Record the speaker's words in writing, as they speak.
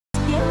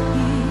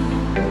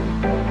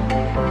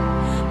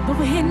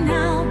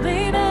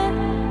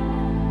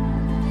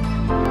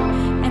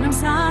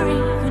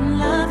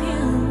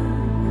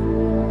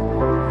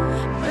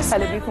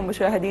هلا بكم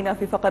مشاهدينا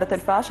في فقرة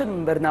الفاشن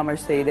من برنامج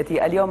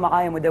سيدتي. اليوم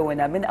معايا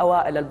مدونة من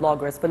أوائل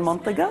البلوجرز في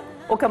المنطقة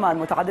وكمان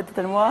متعددة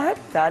المواهب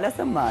تالا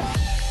سمان.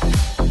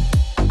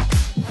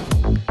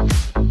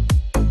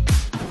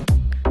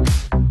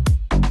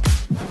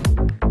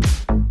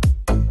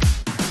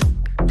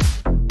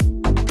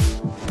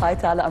 Hi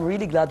Tala, I'm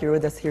really glad you're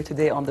with us here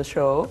today on the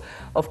show.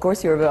 Of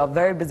course, you're a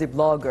very busy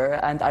blogger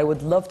and I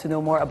would love to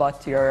know more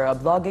about your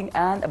blogging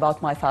and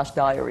about My Fash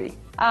Diary.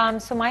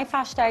 So My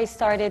Fash Diary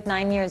started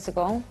 9 years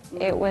ago.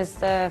 It was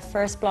the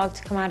first blog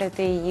to come out of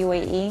the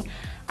UAE,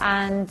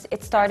 and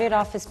it started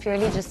off as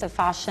purely just a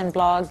fashion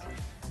blog.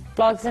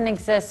 Blogs didn't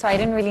exist, so I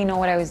didn't really know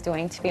what I was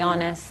doing, to be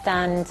honest.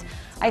 And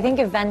I think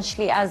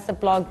eventually, as the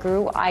blog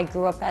grew, I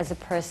grew up as a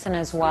person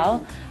as well.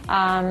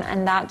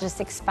 And that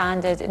just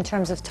expanded in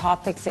terms of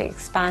topics, it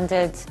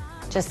expanded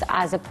just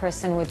as a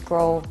person would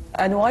grow.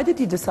 And why did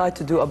you decide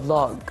to do a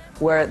blog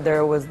where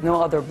there was no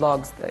other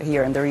blogs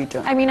here in the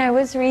region? I mean, I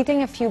was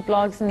reading a few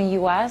blogs in the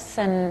US,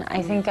 and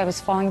I think I was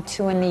following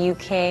two in the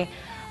UK.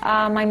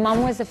 My mum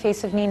was the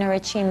face of Nina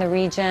Ricci in the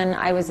region.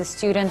 I was a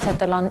student at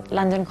the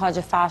London College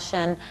of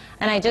Fashion,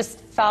 and I just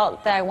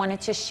felt that I wanted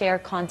to share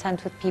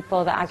content with people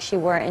that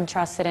actually were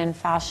interested in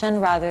fashion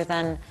rather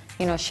than,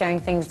 you know, sharing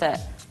things that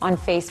on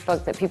Facebook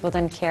that people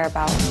didn't care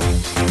about.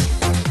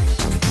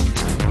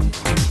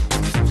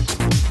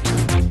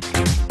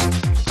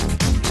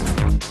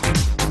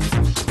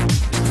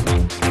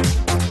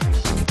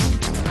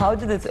 How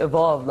did it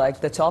evolve?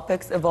 Like the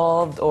topics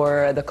evolved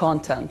or the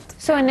content?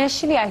 So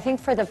initially, I think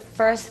for the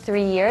first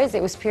 3 years,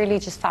 it was purely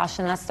just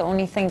fashion. That's the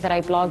only thing that I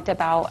blogged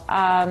about.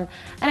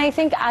 And I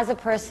think as a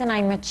person,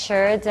 I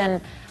matured and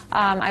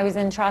I was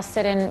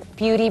interested in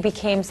beauty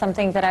became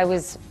something that I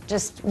was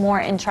just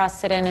more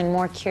interested in and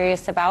more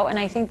curious about. And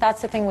I think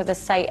that's the thing with the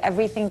site.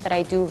 Everything that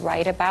I do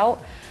write about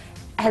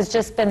has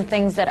just been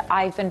things that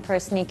I've been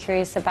personally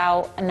curious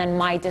about, and then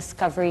my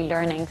discovery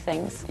learning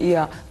things.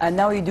 Yeah, and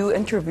now you do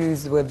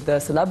interviews with the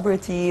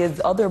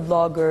celebrities, other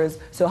bloggers.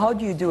 So how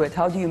do you do it?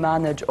 How do you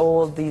manage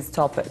all these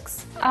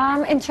topics?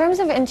 In terms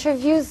of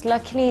interviews,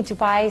 luckily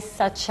Dubai is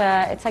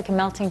it's like a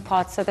melting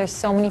pot. So there's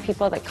so many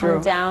people that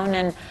come down,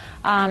 and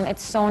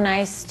it's so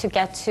nice to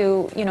get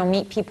to, you know,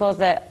 meet people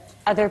that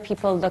other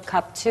people look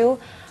up to.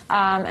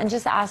 And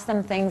just ask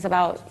them things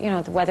about, you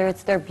know, whether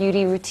it's their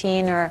beauty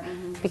routine or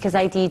because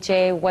I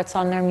DJ, what's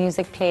on their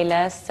music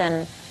playlist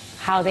and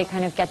how they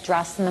kind of get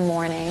dressed in the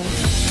morning.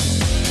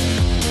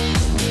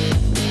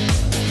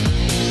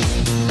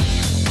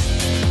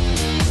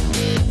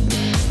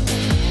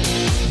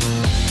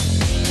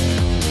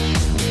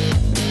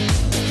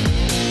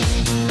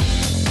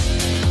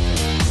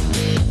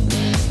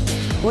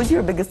 Who's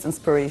your biggest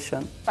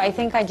inspiration? I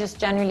think I just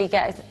generally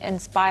get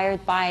inspired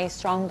by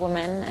strong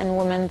women and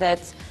women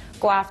that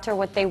go after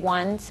what they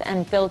want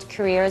and build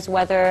careers,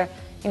 whether,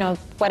 you know,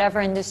 whatever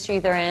industry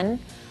they're in.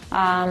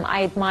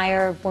 I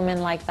admire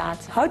women like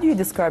that. How do you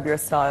describe your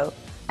style?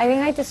 I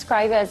think I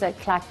describe it as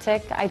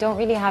eclectic. I don't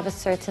really have a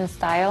certain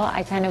style.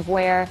 I kind of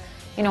wear,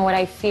 you know, what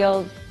I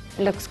feel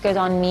looks good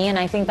on me, and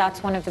I think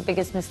that's one of the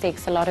biggest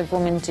mistakes a lot of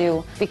women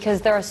do.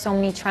 Because there are so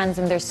many trends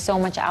and there's so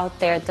much out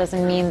there, it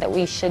doesn't mean that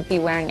we should be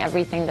wearing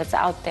everything that's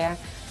out there.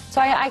 So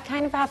I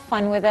kind of have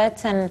fun with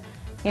it, and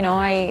you know,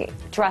 I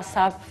dress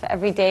up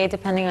every day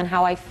depending on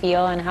how I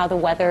feel and how the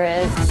weather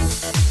is.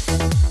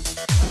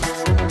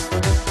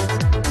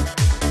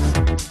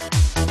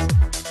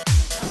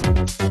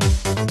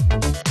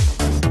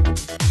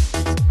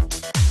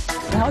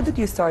 How did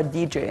you start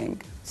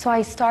DJing? So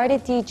I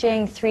started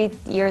DJing 3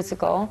 years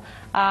ago.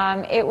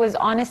 It was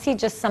honestly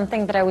just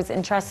something that I was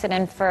interested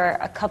in for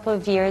a couple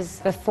of years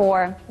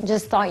before.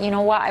 Just thought, you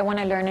know what, I want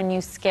to learn a new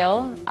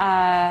skill.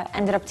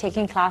 Ended up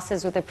taking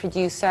classes with a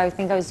producer. I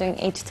think I was doing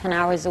 8 to 10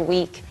 hours a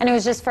week. And it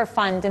was just for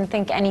fun, didn't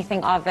think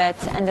anything of it.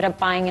 Ended up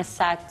buying a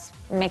set,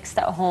 mixed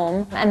at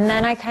home. And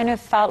then I kind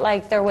of felt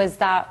like there was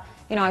that,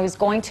 you know, I was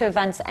going to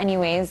events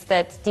anyways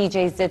that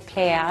DJs did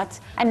play at.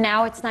 And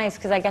now it's nice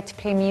because I get to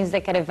play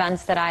music at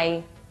events that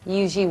I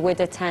usually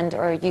would attend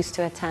or used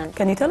to attend.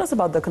 Can you tell us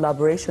about the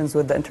collaborations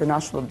with the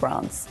international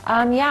brands?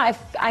 Yeah,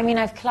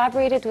 I've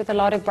collaborated with a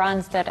lot of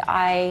brands that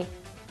I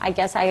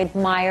guess I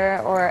admire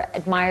or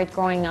admired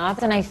growing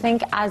up. And I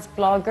think as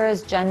bloggers,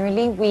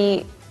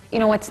 generally, you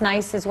know, what's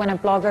nice is when a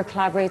blogger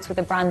collaborates with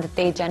a brand that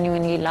they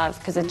genuinely love,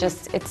 because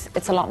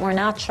it's a lot more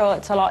natural.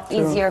 It's a lot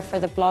easier for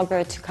the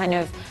blogger to kind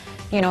of,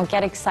 you know,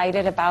 get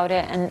excited about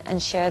it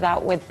and share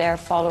that with their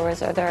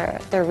followers or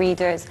their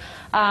readers.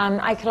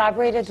 I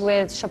collaborated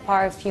with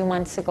Chapar a few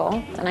months ago,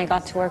 and I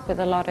got to work with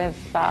a lot of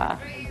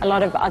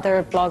other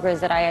bloggers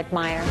that I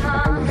admire.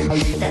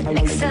 That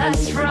makes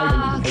us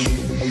rock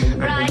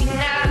right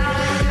now.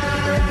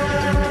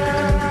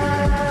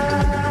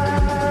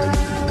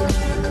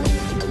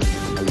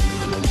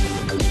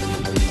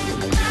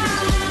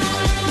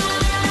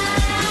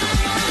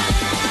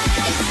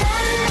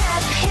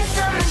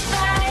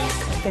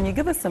 Can you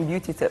give us some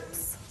beauty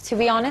tips? to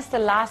be honest, the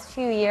last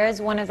few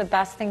years, one of the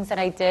best things that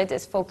I did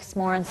is focus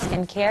more on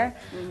skincare.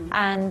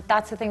 And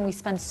that's the thing, we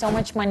spend so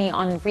much money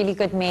on really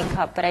good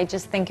makeup, but I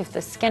just think if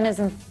the skin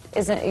isn't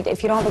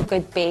if you don't have a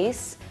good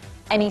base,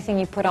 anything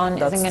you put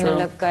on isn't going to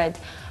look good.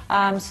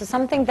 So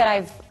something that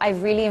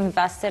I've really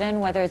invested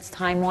in, whether it's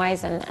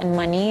time-wise and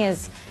money,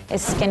 is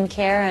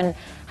skincare and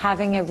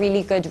having a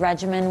really good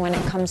regimen when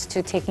it comes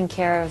to taking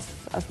care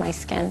of my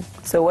skin.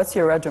 So what's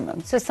your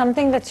regimen? So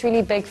something that's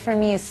really big for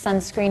me is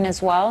sunscreen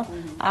as well.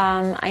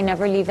 I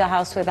never leave the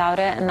house without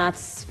it, and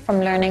that's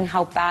from learning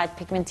how bad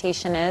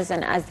pigmentation is,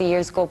 and as the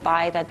years go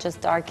by, that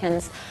just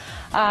darkens.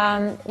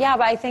 Yeah,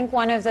 but I think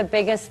one of the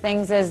biggest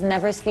things is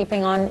never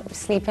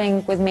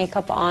sleeping with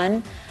makeup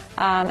on.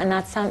 And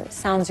that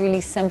sounds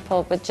really simple,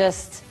 but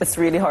just... It's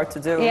really hard to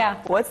do. Yeah.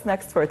 What's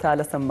next for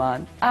Tala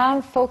Saman?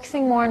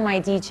 Focusing more on my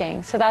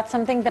DJing. So that's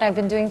something that I've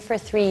been doing for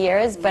 3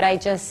 years, but I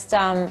just...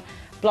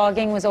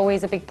 blogging was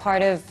always a big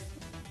part of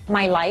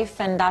my life,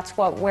 and that's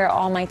where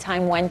all my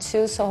time went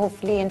to. So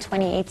hopefully in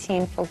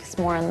 2018, focus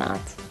more on that.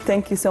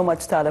 Thank you so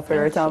much, Tala, for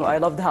your time. I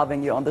loved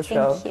having you on the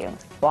show. Thank you.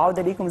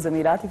 وعودة ليكم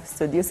زميلاتي في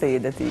استوديو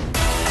سيدتي.